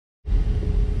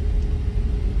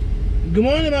Good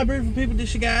morning, my beautiful people.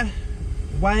 This your guy,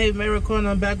 Whitehaven Miracle, and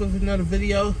I'm back with another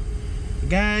video.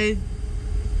 Guys,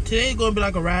 today's gonna be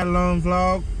like a ride along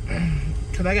vlog.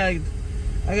 Cause I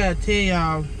gotta tell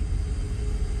y'all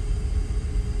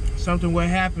something what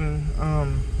happened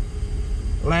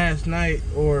last night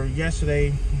or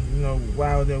yesterday, you know,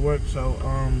 while I was at work. So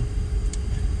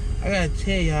I gotta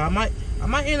tell y'all, I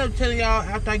might end up telling y'all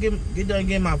after I get done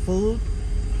getting my food,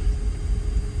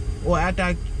 or after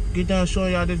I get done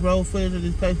showing y'all this road footage of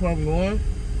this place where I'm going.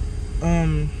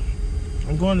 I'm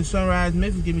going to Sunrise,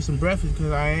 Memphis, get me some breakfast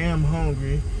because I am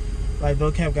hungry. Like,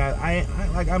 no cap, guys,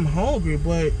 I'm hungry,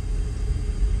 but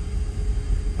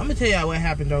I'm gonna tell y'all what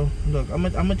happened though. Look, I'm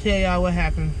gonna tell y'all what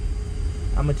happened.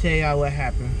 I'm gonna tell y'all what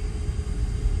happened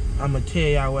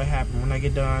when I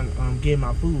get done getting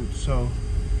my food. So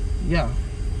yeah.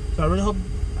 So I really hope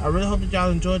that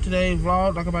y'all enjoyed today's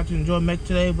vlog. Like I'm about to enjoy making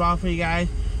today's vlog for you guys.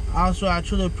 Also, I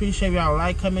truly appreciate y'all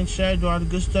like, comment, share, do all the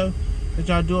good stuff that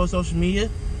y'all do on social media.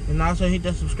 And also hit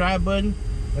that subscribe button.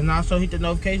 And also hit the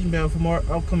notification bell for more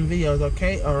upcoming videos,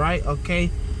 okay? Alright, okay?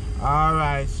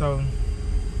 Alright, so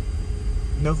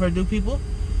no further ado, people.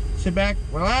 Sit back,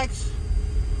 relax,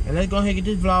 and let's go ahead and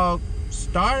get this vlog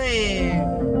started.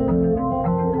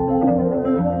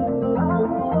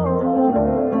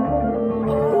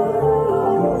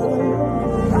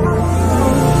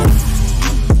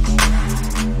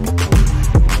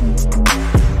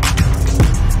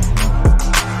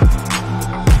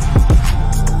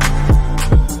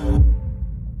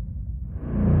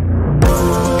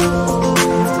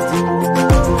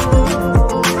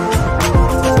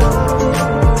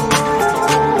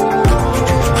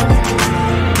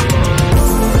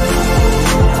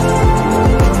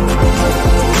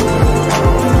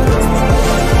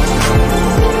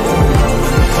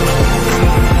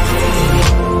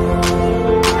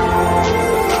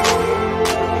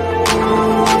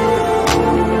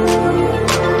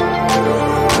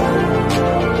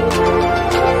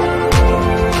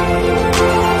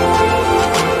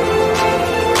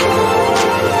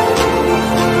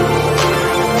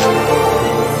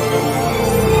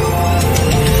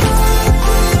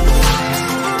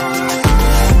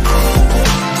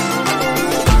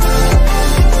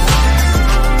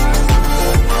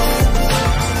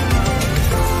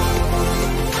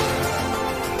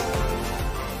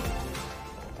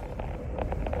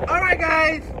 Alright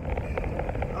guys,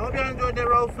 I hope y'all enjoyed that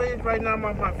road footage. Right now I'm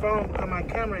off my phone because my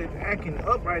camera is acting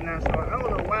up right now, so I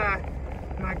don't know why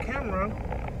my camera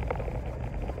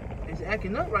is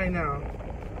acting up right now.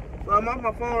 But I'm off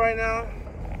my phone right now.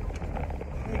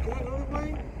 Hey, can I go this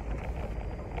way?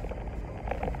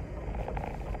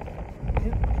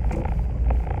 Yes,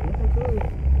 I could.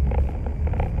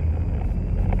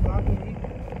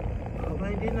 I hope I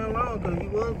ain't did nothing wrong because he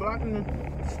was blocking the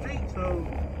street, so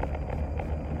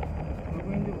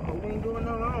we ain't doing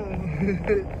no wrong.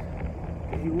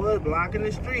 He was blocking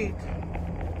the street.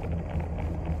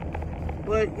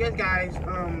 But yes guys,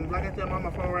 like I said, I'm on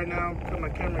my phone right now because my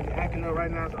camera is acting up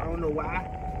right now, so I don't know why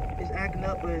it's acting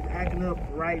up, but it's acting up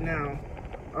right now.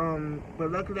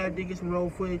 But luckily I did get some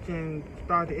road footage and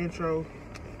start the intro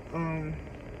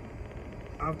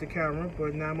off the camera.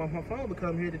 But now I'm on my phone because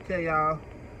I'm here to tell y'all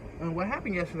what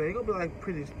happened yesterday. It's gonna be like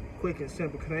pretty quick and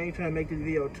simple because I ain't trying to make this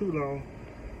video too long.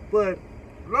 But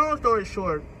long story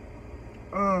short,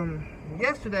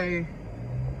 yesterday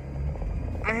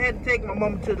I had to take my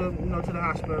mama to the to the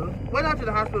hospital. Well, not to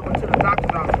the hospital, but to the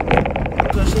doctor's office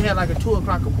because she had like a 2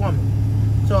 o'clock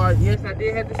appointment. So yes, I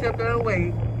did have to sit there and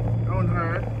wait on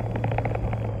her,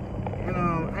 and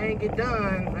I didn't get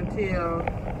done until,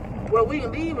 well, we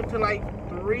can leave until like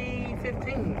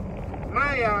 3:15.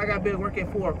 Mind y'all, I got to be at work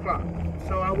at 4 o'clock,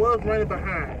 so I was running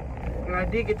behind, and I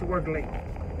did get to work late.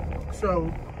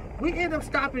 So we ended up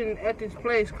stopping at this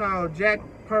place called Jack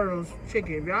Pearl's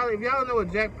Chicken. If y'all know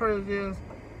what Jack Pearl's is,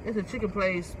 it's a chicken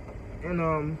place in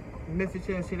Memphis,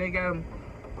 Tennessee. They got them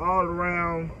all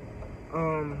around.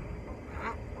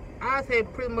 I'd say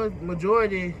pretty much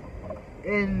majority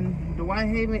in the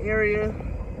Whitehaven area.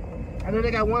 I know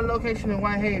they got one location in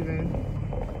Whitehaven.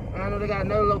 I know they got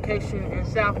another location in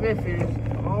South Memphis.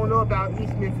 I don't know about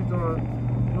East Memphis or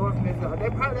North Memphis. They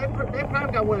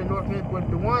probably got one in North Memphis, but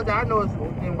the ones that I know is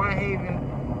in Whitehaven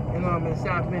and in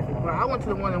South Memphis. But I went to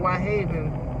the one in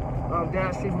Whitehaven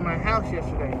down the street from my house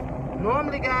yesterday.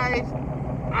 Normally, guys,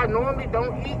 I normally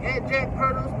don't eat at Jack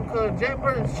Pearl's because Jack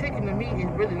Pearl's chicken to me is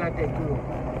really not that good.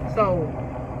 So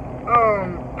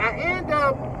I end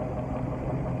up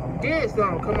getting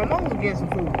some because my mom was getting some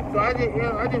food. So I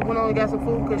just went on and got some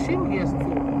food because she was getting some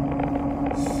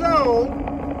food. So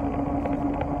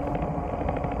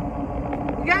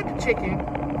we got the chicken.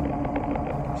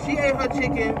 She ate her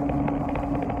chicken.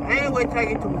 I ain't wait till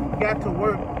I got to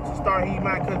work to start eating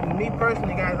mine, because me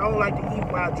personally, guys, I don't like to eat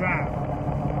while driving.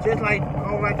 Just like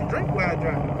I don't like to drink while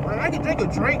driving. Like, I can drink a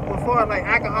drink before, like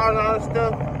alcohol and all that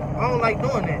stuff. I don't like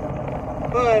doing that.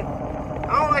 But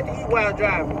I don't like to eat while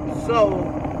driving. So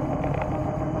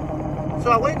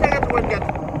I waited till I got to work to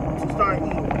start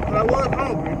eating. Because I was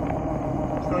hungry.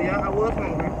 So yeah, I was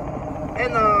hungry.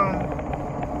 And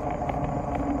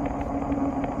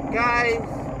guys,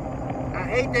 I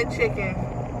ate that chicken,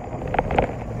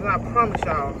 and I promise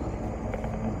y'all,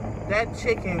 that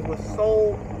chicken was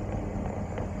so,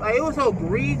 like, it was so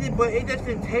greasy, but it just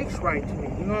didn't taste right to me.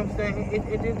 You know what I'm saying?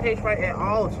 It didn't taste right at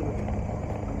all to me.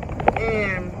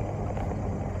 And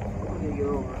let me get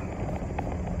over.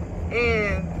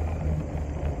 And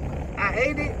I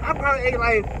ate it. I probably ate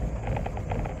like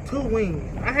 2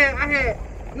 wings. I had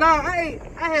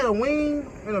a wing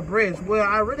and a breast. Well,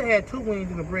 I really had 2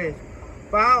 wings and a breast,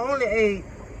 but I only ate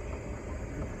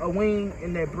a wing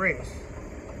and that breast.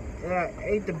 And I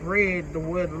ate the bread, the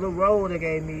little roll they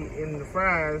gave me, and the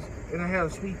fries, and I had a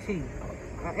sweet tea.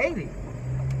 I ate it.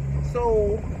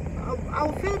 So I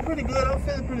was feeling pretty good. I was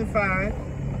feeling pretty fine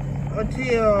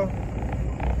until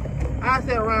I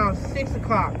said around 6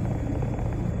 o'clock.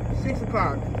 6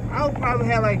 o'clock. I would probably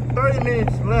have like 30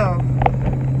 minutes left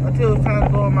until it was time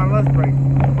to go on my lunch break.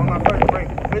 On my first break.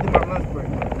 Really my lunch break.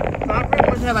 So I pretty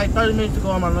much had like 30 minutes to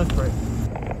go on my lunch break.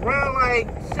 Around like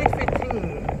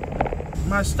 6:15,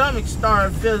 my stomach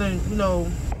started feeling,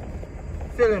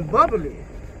 feeling bubbly.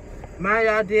 Mind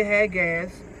you, I did have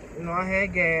gas. I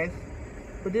had gas.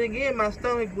 But then again, my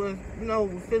stomach was,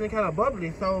 feeling kind of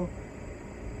bubbly. So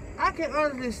I can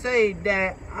honestly say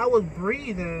that I was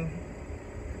breathing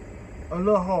a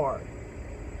little hard.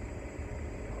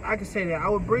 I can say that. I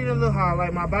was breathing a little hard.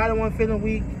 Like, my body wasn't feeling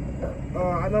weak.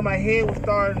 I know my head was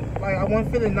starting, like, I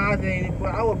wasn't feeling nauseated,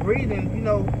 but I was breathing,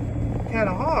 kind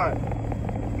of hard.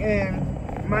 And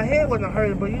my head wasn't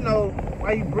hurting, but,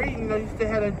 while you breathe, you still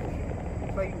had a,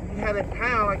 like, you had a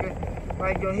pound,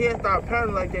 like your head started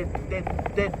pounding, like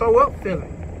that throw up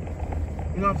feeling.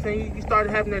 You know what I'm saying? You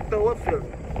started having that throw up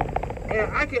feeling.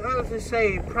 And I can honestly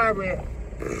say probably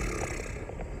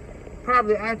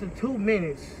after 2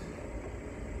 minutes,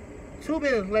 2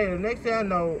 minutes later, next thing I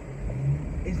know,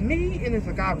 it's me and it's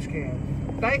a garbage can.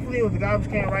 Thankfully, it was a garbage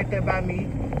can right there by me.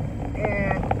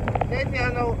 And next thing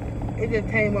I know, it just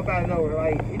came up out of nowhere.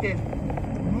 Like, it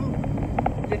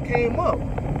just came up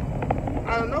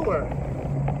out of nowhere.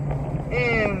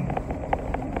 And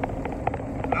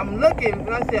I'm looking, and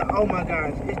I said, oh my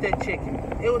gosh, it's that chicken.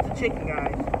 It was the chicken,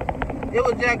 guys. It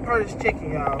was Jack Curtis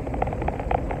chicken, y'all.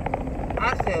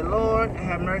 I said, Lord,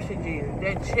 have mercy, Jesus.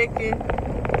 That chicken,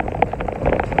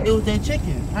 it was that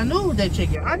chicken. I knew it was that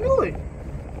chicken. I knew it.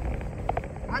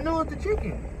 I knew it was the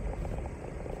chicken.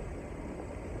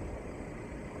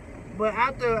 But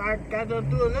after I got done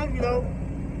through enough,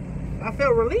 I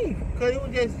felt relief. Because it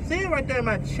was just sitting right there in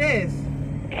my chest.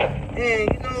 And,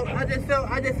 I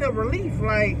just felt relief.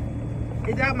 Like,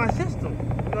 it's out my system,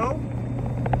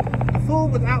 The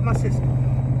food was out my system.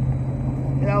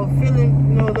 And I was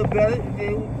feeling, a little better.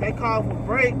 They called for a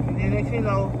break. And then next thing you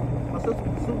know, my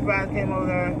supervisor came over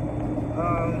there.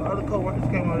 Other co-workers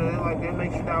came over there. Like, they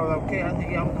make sure that I was okay. I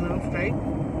said, yeah, I'm good. I'm straight.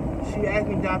 She asked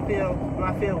me, do I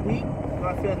feel weak? Do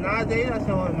I feel nauseated? I said,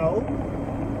 well, no.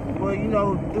 But,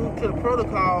 due to the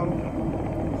protocol,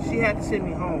 she had to send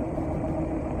me home.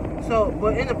 So,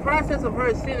 but in the process of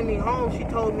her sending me home, she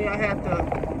told me I had to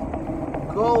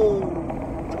go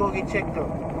get checked up.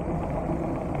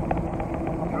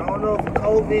 I don't know if it's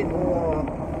COVID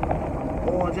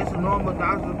or just a normal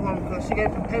doctor's appointment, because she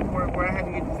gave some paperwork where I had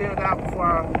to get filled out before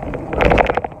I go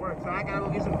back to work. So I gotta go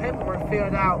get some paperwork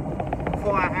filled out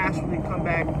before I actually come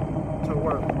back to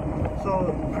work.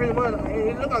 So pretty much,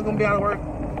 it looks like I'm gonna be out of work.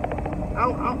 I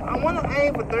want to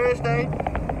aim for Thursday. I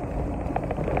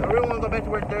really want to go back to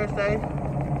work Thursday,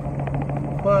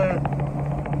 but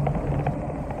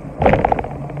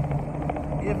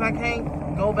if I can't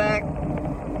go back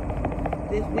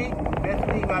this week, best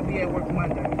believe I'll be at work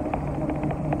Monday.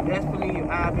 Best believe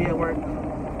I'll be at work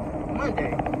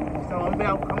Monday. So I'm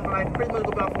like pretty much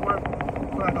go back for work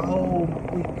for like a whole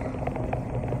week.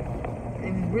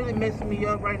 And it's really messing me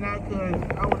up right now, because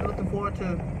I was looking forward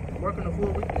to working a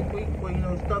full week this week, where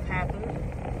stuff happens.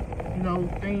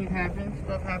 Things happen,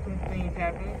 stuff happens, things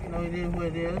happen. It is what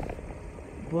it is.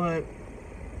 But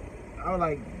I was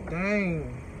like,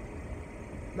 dang,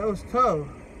 that was tough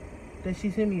that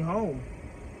she sent me home.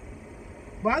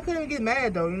 But I couldn't get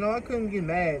mad though, I couldn't get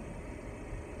mad,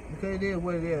 because it is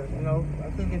what it is. I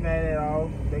couldn't get mad at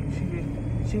all. Like, she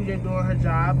was just doing her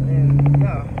job, and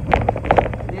yeah,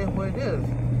 it is what it is.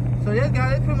 So yes,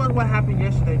 guys, that's pretty much what happened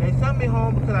yesterday. They sent me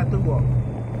home because I threw up.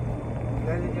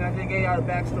 And I just gave y'all the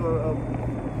backstory of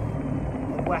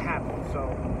what happened. So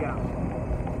yeah.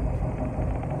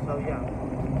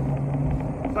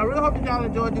 So I really hope that y'all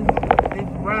enjoyed this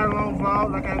ride along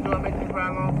vlog, like I enjoyed making this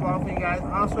ride along vlog for you guys.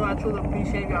 Also, I truly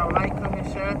appreciate y'all like,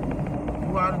 comment, share,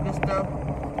 do all the good stuff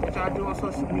that y'all do on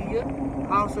social media.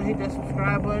 Also hit that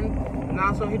subscribe button and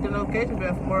also hit the notification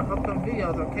bell for more upcoming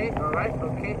videos. Okay, all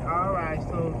right.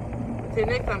 So until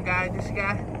next time, guys, this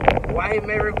guy White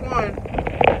Mary Quan,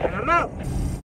 and I'm out.